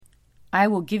I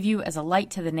will give you as a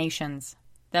light to the nations,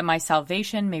 that my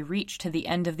salvation may reach to the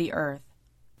end of the earth.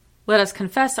 Let us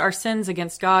confess our sins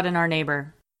against God and our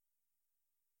neighbor.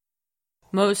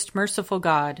 Most merciful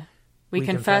God, we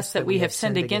confess that we have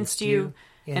sinned against you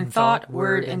in thought,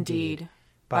 word, and deed,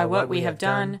 by what we have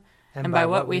done and by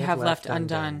what we have left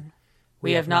undone.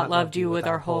 We have not loved you with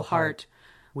our whole heart.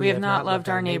 We have not loved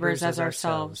our neighbors as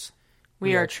ourselves.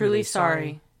 We are truly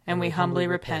sorry, and we humbly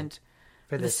repent.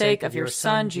 For the sake of your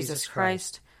Son, Jesus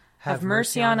Christ, have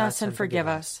mercy on us and forgive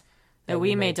us, that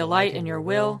we may delight in your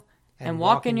will and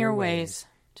walk in your ways,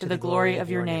 to the glory of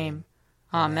your name.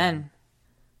 Amen.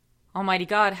 Almighty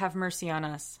God, have mercy on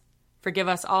us. Forgive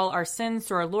us all our sins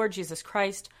through our Lord Jesus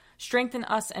Christ. Strengthen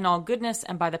us in all goodness,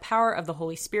 and by the power of the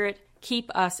Holy Spirit,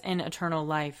 keep us in eternal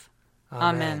life.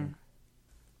 Amen.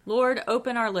 Lord,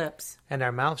 open our lips, and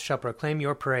our mouth shall proclaim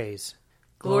your praise.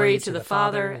 Glory to the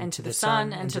Father, and to the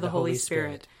Son, and to the Holy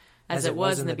Spirit, as it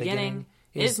was in the beginning,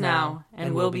 is now,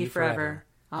 and will be forever.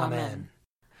 Amen.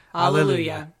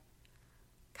 Alleluia.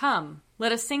 Come,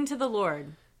 let us sing to the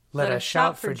Lord. Let us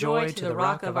shout for joy to the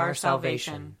rock of our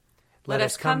salvation. Let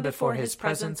us come before his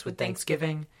presence with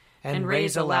thanksgiving, and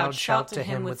raise a loud shout to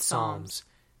him with psalms.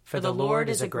 For the Lord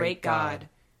is a great God,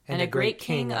 and a great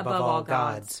King above all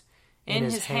gods. In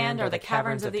his hand are the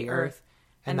caverns of the earth,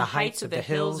 and the heights of the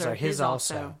hills are his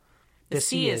also. The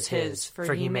sea is his,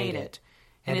 for he made it,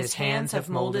 and his hands have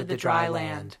molded the dry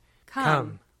land.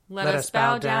 Come, let us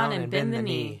bow down and bend the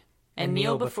knee, and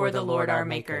kneel before the Lord our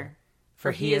Maker.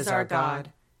 For he is our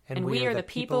God, and we are the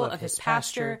people of his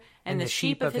pasture and the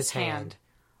sheep of his hand.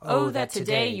 Oh, that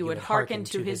today you would hearken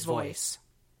to his voice.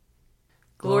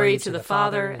 Glory to the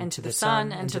Father, and to the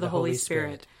Son, and to the Holy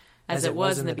Spirit, as it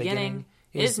was in the beginning,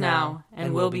 is now,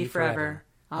 and will be forever.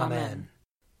 Amen.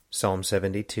 Psalm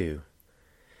 72.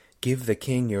 Give the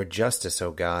king your justice,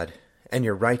 O God, and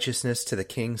your righteousness to the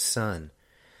king's son,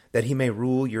 that he may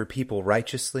rule your people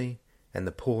righteously, and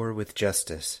the poor with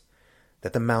justice,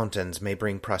 that the mountains may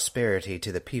bring prosperity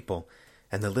to the people,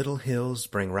 and the little hills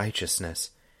bring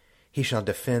righteousness. He shall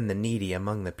defend the needy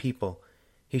among the people.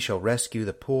 He shall rescue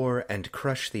the poor and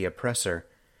crush the oppressor.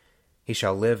 He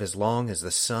shall live as long as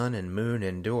the sun and moon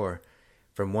endure,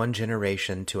 from one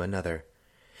generation to another.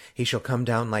 He shall come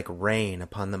down like rain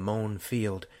upon the mown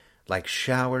field, like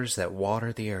showers that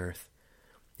water the earth.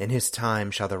 In his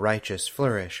time shall the righteous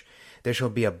flourish. There shall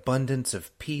be abundance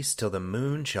of peace till the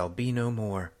moon shall be no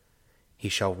more. He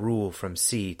shall rule from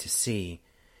sea to sea,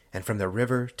 and from the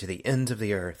river to the ends of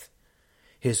the earth.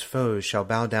 His foes shall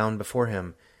bow down before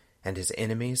him, and his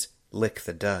enemies lick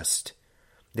the dust.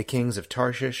 The kings of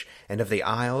Tarshish and of the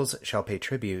isles shall pay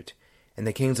tribute, and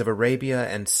the kings of Arabia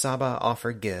and Saba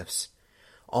offer gifts.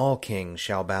 All kings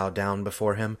shall bow down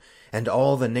before him, and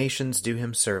all the nations do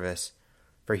him service.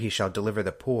 For he shall deliver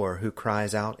the poor who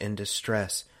cries out in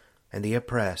distress, and the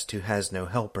oppressed who has no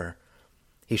helper.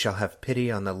 He shall have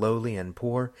pity on the lowly and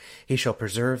poor. He shall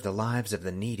preserve the lives of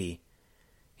the needy.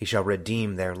 He shall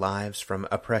redeem their lives from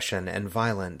oppression and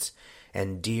violence,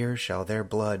 and dear shall their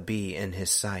blood be in his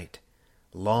sight.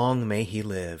 Long may he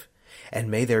live,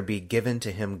 and may there be given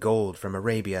to him gold from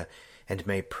Arabia, and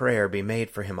may prayer be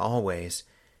made for him always,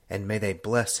 and may they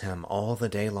bless him all the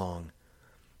day long.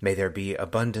 May there be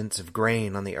abundance of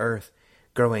grain on the earth,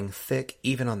 growing thick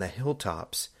even on the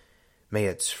hilltops. May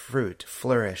its fruit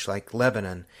flourish like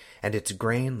Lebanon, and its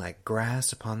grain like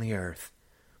grass upon the earth.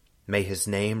 May his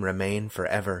name remain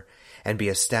forever, and be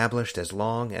established as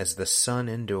long as the sun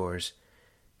endures.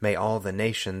 May all the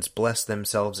nations bless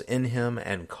themselves in him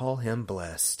and call him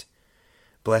blessed.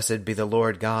 Blessed be the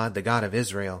Lord God, the God of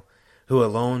Israel, who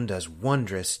alone does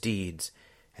wondrous deeds,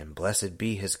 and blessed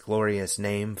be his glorious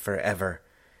name forever.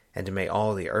 And may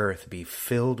all the earth be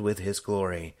filled with his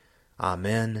glory.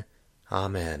 Amen.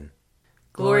 Amen.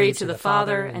 Glory to the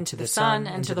Father, and to the Son,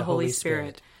 and to the Holy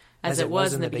Spirit, as it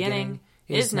was in the beginning,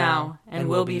 is now, and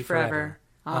will be forever.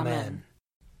 Amen.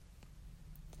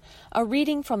 A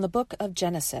reading from the book of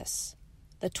Genesis,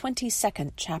 the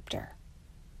 22nd chapter.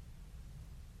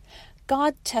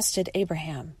 God tested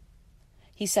Abraham.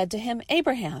 He said to him,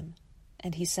 Abraham.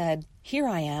 And he said, Here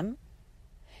I am.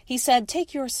 He said,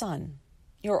 Take your son,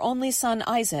 your only son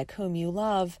Isaac, whom you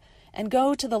love, and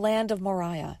go to the land of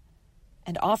Moriah,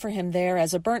 and offer him there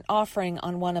as a burnt offering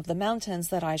on one of the mountains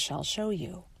that I shall show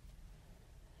you.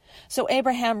 So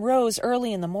Abraham rose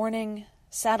early in the morning,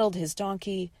 saddled his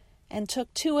donkey, and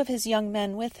took 2 of his young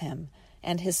men with him,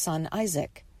 and his son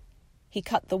Isaac. He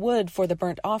cut the wood for the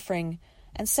burnt offering,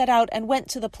 and set out and went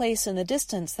to the place in the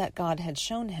distance that God had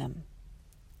shown him.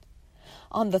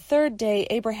 On the 3rd day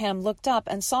Abraham looked up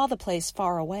and saw the place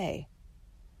far away.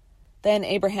 Then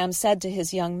Abraham said to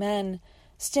his young men,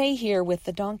 Stay here with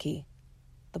the donkey,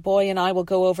 The boy and I will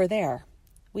go over there.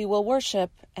 We will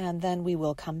worship, and then we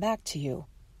will come back to you."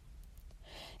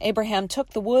 Abraham took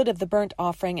the wood of the burnt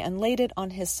offering and laid it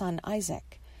on his son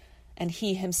Isaac, and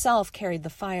he himself carried the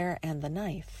fire and the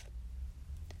knife.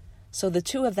 So the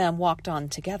two of them walked on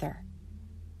together.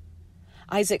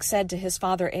 Isaac said to his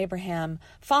father Abraham,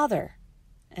 "Father,"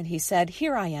 and he said,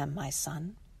 "Here I am, my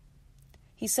son."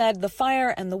 He said, "The fire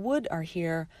and the wood are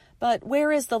here, but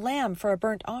where is the lamb for a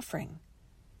burnt offering?"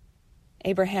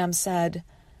 Abraham said,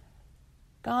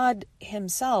 "God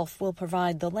himself will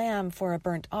provide the lamb for a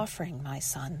burnt offering, my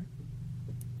son."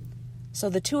 So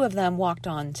the two of them walked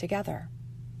on together.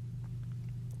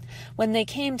 When they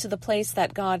came to the place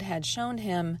that God had shown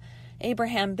him,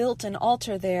 Abraham built an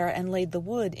altar there and laid the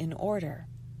wood in order.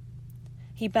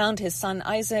 He bound his son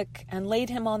Isaac and laid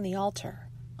him on the altar,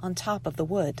 on top of the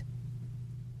wood.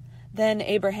 Then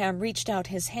Abraham reached out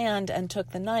his hand and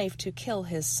took the knife to kill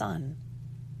his son.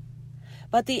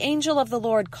 But the angel of the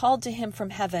Lord called to him from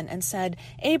heaven and said,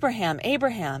 "Abraham,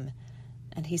 Abraham."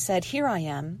 And he said, "Here I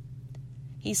am."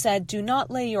 He said, "Do not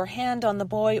lay your hand on the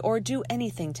boy or do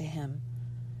anything to him.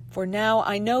 For now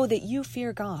I know that you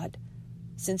fear God,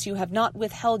 since you have not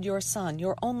withheld your son,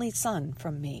 your only son,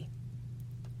 from me."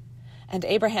 And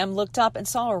Abraham looked up and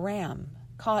saw a ram,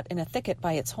 caught in a thicket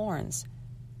by its horns.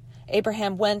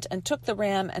 Abraham went and took the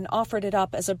ram and offered it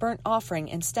up as a burnt offering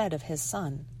instead of his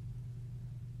son.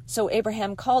 So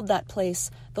Abraham called that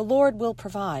place, "The Lord will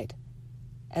provide."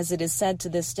 As it is said to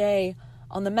this day,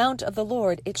 "On the mount of the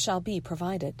Lord it shall be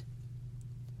provided."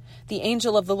 The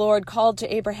angel of the Lord called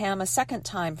to Abraham a second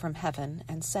time from heaven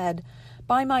and said,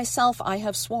 "By myself I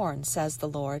have sworn, says the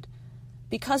Lord,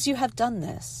 because you have done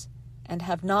this, and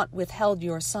have not withheld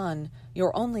your son,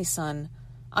 your only son,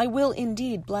 I will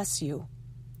indeed bless you,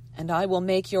 and I will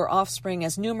make your offspring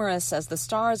as numerous as the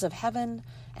stars of heaven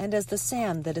and as the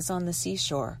sand that is on the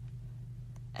seashore.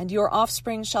 And your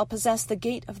offspring shall possess the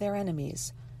gate of their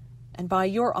enemies, and by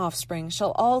your offspring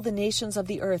shall all the nations of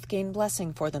the earth gain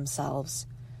blessing for themselves,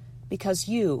 because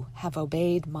you have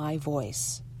obeyed my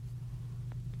voice."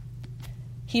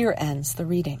 Here ends the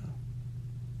reading.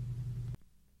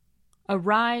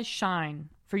 Arise, shine,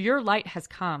 for your light has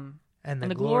come, and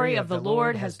the glory of the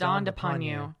Lord has dawned upon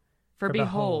you. For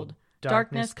behold,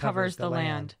 darkness covers the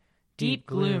land, deep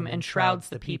gloom enshrouds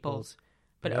the peoples.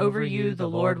 But over you the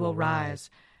Lord will rise,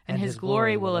 and his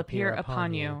glory will appear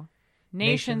upon you.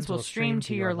 Nations will stream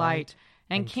to your light,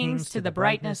 and kings to the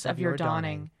brightness of your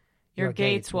dawning. Your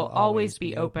gates will always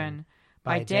be open.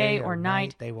 By day or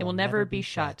night they will never be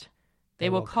shut. They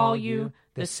will call you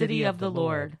the city of the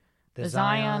Lord, the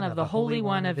Zion of the Holy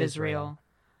One of Israel.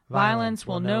 Violence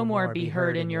will no more be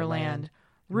heard in your land,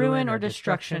 ruin or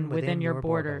destruction within your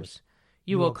borders.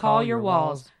 You will call your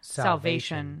walls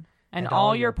salvation, and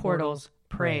all your portals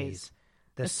praise.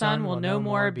 The sun will no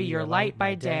more be your light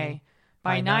by day.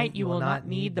 By night you will not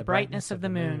need the brightness of the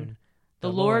moon.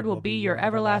 The Lord will be your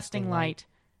everlasting light,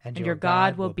 and your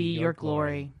God will be your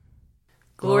glory.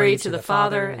 Glory to the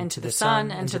Father, and to the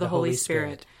Son, and to the Holy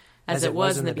Spirit, as it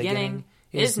was in the beginning,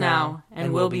 is now,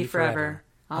 and will be forever.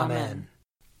 Amen.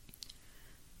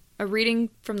 A reading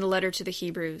from the letter to the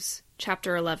Hebrews,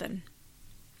 chapter 11.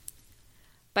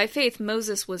 By faith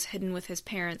Moses was hidden with his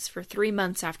parents for 3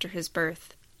 months after his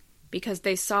birth, because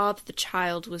they saw that the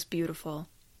child was beautiful,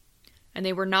 and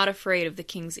they were not afraid of the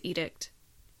king's edict.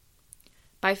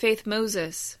 By faith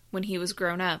Moses, when he was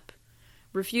grown up,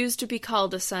 refused to be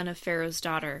called a son of Pharaoh's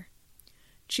daughter,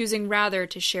 choosing rather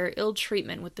to share ill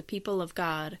treatment with the people of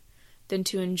God than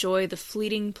to enjoy the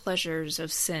fleeting pleasures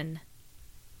of sin.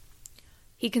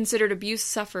 He considered abuse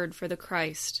suffered for the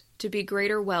Christ to be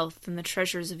greater wealth than the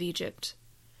treasures of Egypt,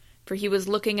 for he was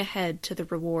looking ahead to the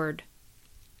reward.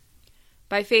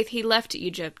 By faith he left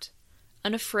Egypt,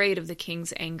 unafraid of the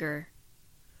king's anger,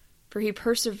 for he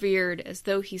persevered as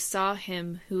though he saw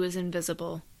him who is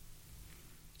invisible.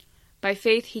 By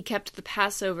faith he kept the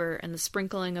Passover and the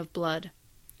sprinkling of blood,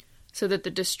 so that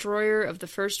the destroyer of the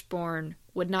firstborn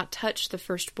would not touch the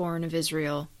firstborn of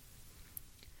Israel.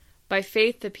 By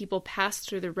faith the people passed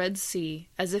through the Red Sea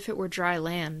as if it were dry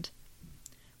land,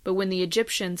 but when the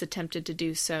Egyptians attempted to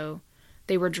do so,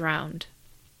 they were drowned.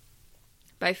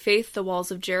 By faith the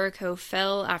walls of Jericho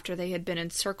fell after they had been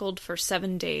encircled for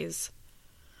 7 days.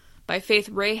 By faith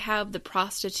Rahab the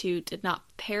prostitute did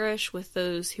not perish with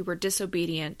those who were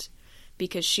disobedient,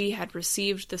 because she had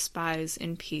received the spies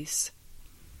in peace.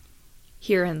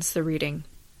 Here ends the reading.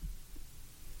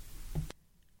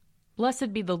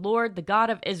 Blessed be the Lord, the God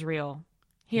of Israel.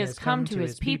 He has come to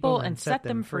his people and set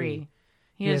them free.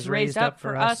 He has raised up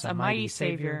for us a mighty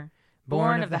Savior,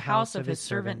 born of the house of his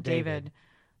servant David.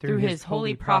 Through his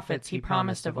holy prophets he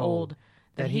promised of old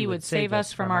that he would save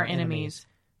us from our enemies,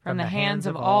 from the hands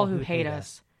of all who hate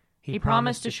us. He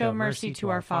promised to show mercy to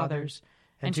our fathers,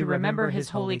 and to remember his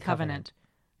holy covenant.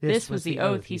 This was the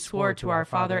oath he swore to our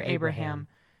father Abraham,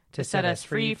 to set us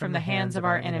free from the hands of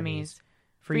our enemies,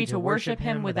 free to worship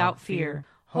him without fear,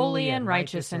 holy and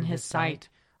righteous in his sight,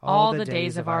 all the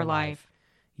days of our life.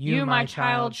 You, my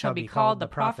child, shall be called the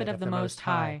prophet of the Most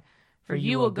High, for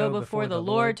you will go before the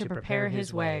Lord to prepare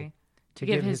his way, to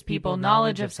give his people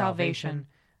knowledge of salvation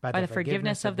by the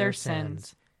forgiveness of their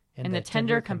sins. In the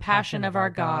tender compassion of our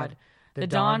God, the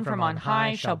dawn from on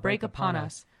high shall break upon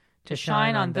us, to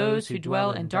shine on those who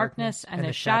dwell in darkness and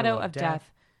the shadow of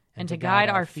death, and to guide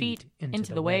our feet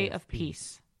into the way of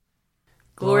peace.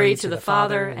 Glory to the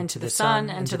Father, and to the Son,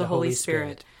 and to the Holy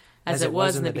Spirit, as it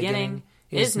was in the beginning,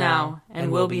 is now,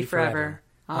 and will be forever.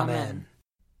 Amen.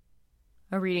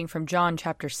 A reading from John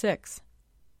chapter 6.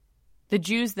 The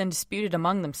Jews then disputed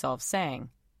among themselves, saying,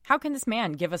 How can this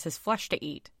man give us his flesh to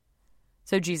eat?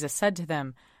 So Jesus said to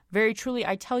them, Very truly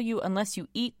I tell you, unless you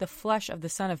eat the flesh of the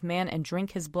Son of Man and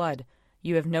drink his blood,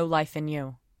 you have no life in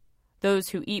you. Those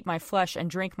who eat my flesh and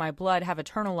drink my blood have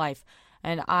eternal life,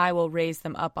 and I will raise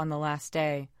them up on the last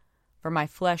day. For my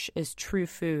flesh is true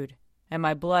food, and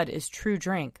my blood is true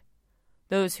drink.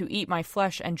 Those who eat my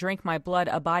flesh and drink my blood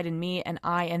abide in me, and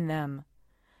I in them.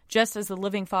 Just as the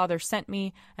living Father sent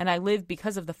me, and I live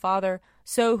because of the Father,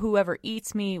 so whoever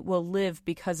eats me will live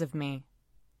because of me.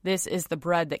 This is the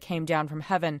bread that came down from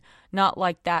heaven, not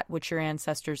like that which your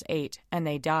ancestors ate, and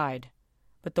they died.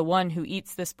 But the one who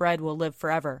eats this bread will live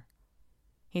forever.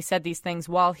 He said these things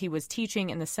while he was teaching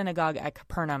in the synagogue at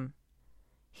Capernaum.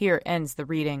 Here ends the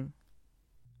reading.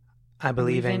 I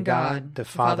believe in God, the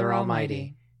Father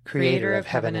Almighty, creator of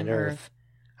heaven and earth.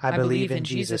 I believe in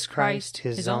Jesus Christ,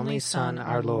 his only Son,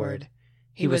 our Lord.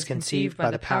 He was conceived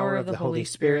by the power of the Holy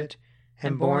Spirit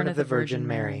and born of the Virgin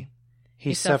Mary.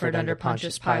 He suffered under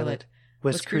Pontius Pilate,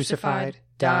 was crucified,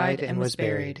 died, and was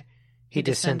buried. He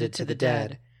descended to the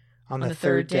dead. On the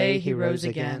third day he rose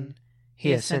again.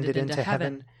 He ascended into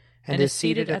heaven, and is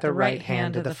seated at the right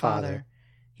hand of the Father.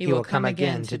 He will come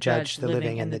again to judge the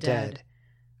living and the dead.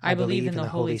 I believe in the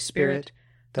Holy Spirit,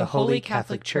 the Holy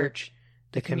Catholic Church,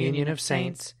 the communion of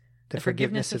saints, the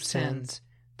forgiveness of sins,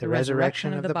 the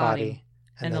resurrection of the body,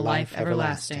 and the life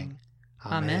everlasting.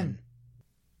 Amen.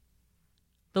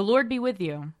 The Lord be with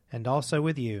you. And also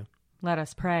with you. Let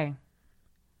us pray.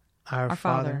 Our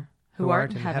Father, who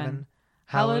art in heaven,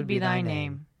 hallowed be thy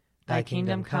name. Thy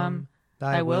kingdom come,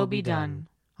 thy will be done,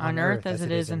 on earth as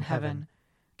it is in heaven.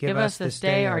 Give us this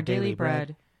day our daily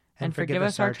bread, and forgive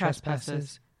us our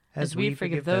trespasses, as we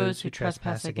forgive those who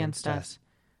trespass against us.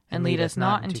 And lead us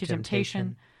not into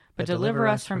temptation, but deliver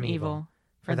us from evil.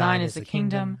 For thine is the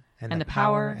kingdom, and the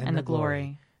power, and the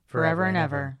glory, forever and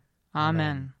ever.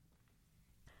 Amen.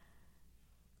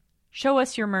 Show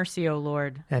us your mercy, O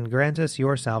Lord. And grant us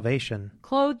your salvation.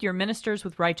 Clothe your ministers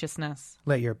with righteousness.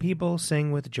 Let your people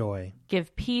sing with joy.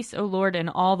 Give peace, O Lord, in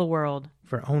all the world.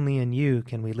 For only in you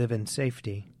can we live in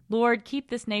safety. Lord, keep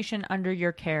this nation under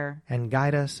your care. And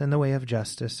guide us in the way of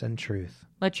justice and truth.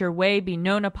 Let your way be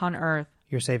known upon earth.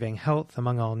 Your saving health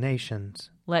among all nations.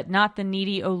 Let not the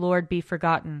needy, O Lord, be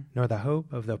forgotten. Nor the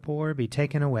hope of the poor be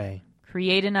taken away.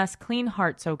 Create in us clean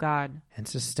hearts, O God. And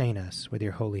sustain us with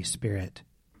your Holy Spirit.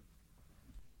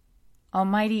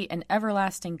 Almighty and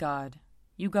everlasting God,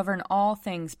 you govern all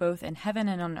things both in heaven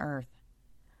and on earth.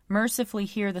 Mercifully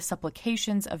hear the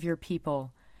supplications of your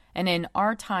people, and in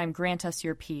our time grant us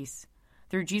your peace.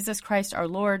 Through Jesus Christ our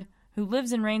Lord, who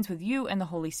lives and reigns with you and the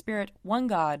Holy Spirit, one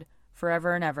God,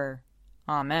 forever and ever.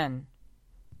 Amen.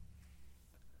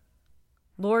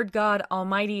 Lord God,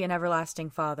 almighty and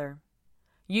everlasting Father,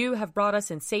 you have brought us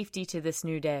in safety to this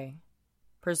new day.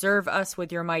 Preserve us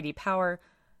with your mighty power,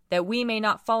 that we may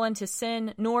not fall into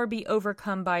sin nor be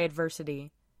overcome by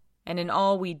adversity. And in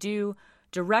all we do,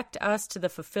 direct us to the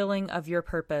fulfilling of your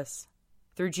purpose.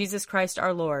 Through Jesus Christ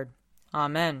our Lord.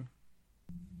 Amen.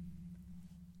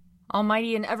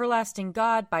 Almighty and everlasting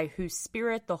God, by whose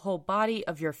Spirit the whole body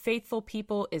of your faithful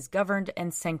people is governed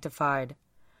and sanctified,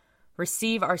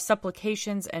 receive our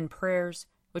supplications and prayers,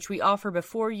 which we offer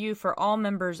before you for all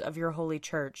members of your holy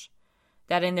church,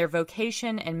 that in their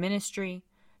vocation and ministry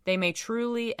they may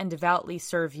truly and devoutly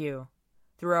serve you.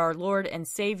 Through our Lord and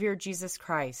Savior Jesus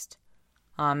Christ.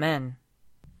 Amen.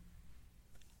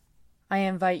 I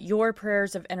invite your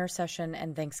prayers of intercession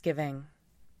and thanksgiving.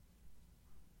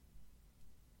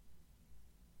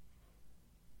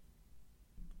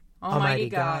 Almighty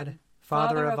God,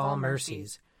 Father of all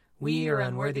mercies, we, your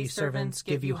unworthy servants,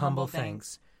 give you humble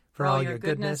thanks for all your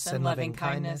goodness and loving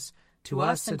kindness to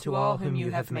us and to all whom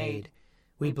you have made.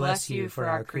 We bless you for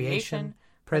our creation,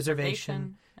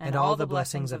 preservation, and all the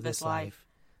blessings of this life,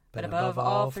 but above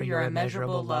all for your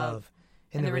immeasurable love,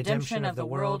 in the redemption of the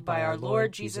world by our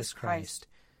Lord Jesus Christ,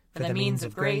 for the means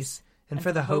of grace and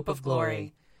for the hope of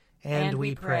glory. And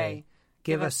we pray,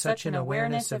 give us such an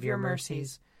awareness of your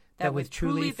mercies, that with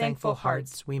truly thankful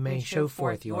hearts we may show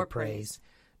forth your praise,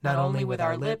 not only with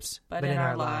our lips, but in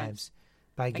our lives,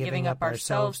 by giving up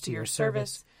ourselves to your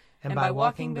service, and by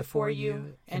walking before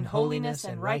you in holiness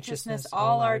and righteousness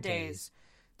all our days,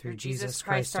 through Jesus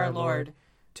Christ our Lord,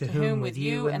 to whom with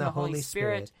you and the Holy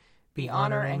Spirit be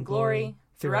honor and glory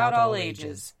throughout all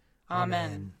ages.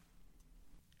 Amen.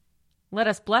 Let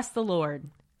us bless the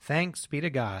Lord. Thanks be to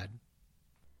God.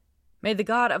 May the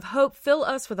God of hope fill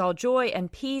us with all joy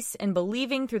and peace in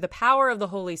believing through the power of the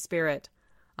Holy Spirit.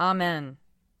 Amen.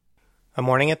 A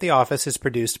Morning at the Office is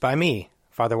produced by me,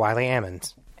 Father Wiley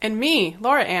Ammons. And me,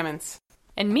 Laura Ammons.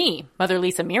 And me, Mother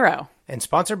Lisa Meirow. And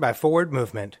sponsored by Forward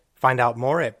Movement. Find out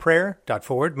more at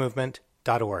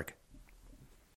prayer.forwardmovement.org.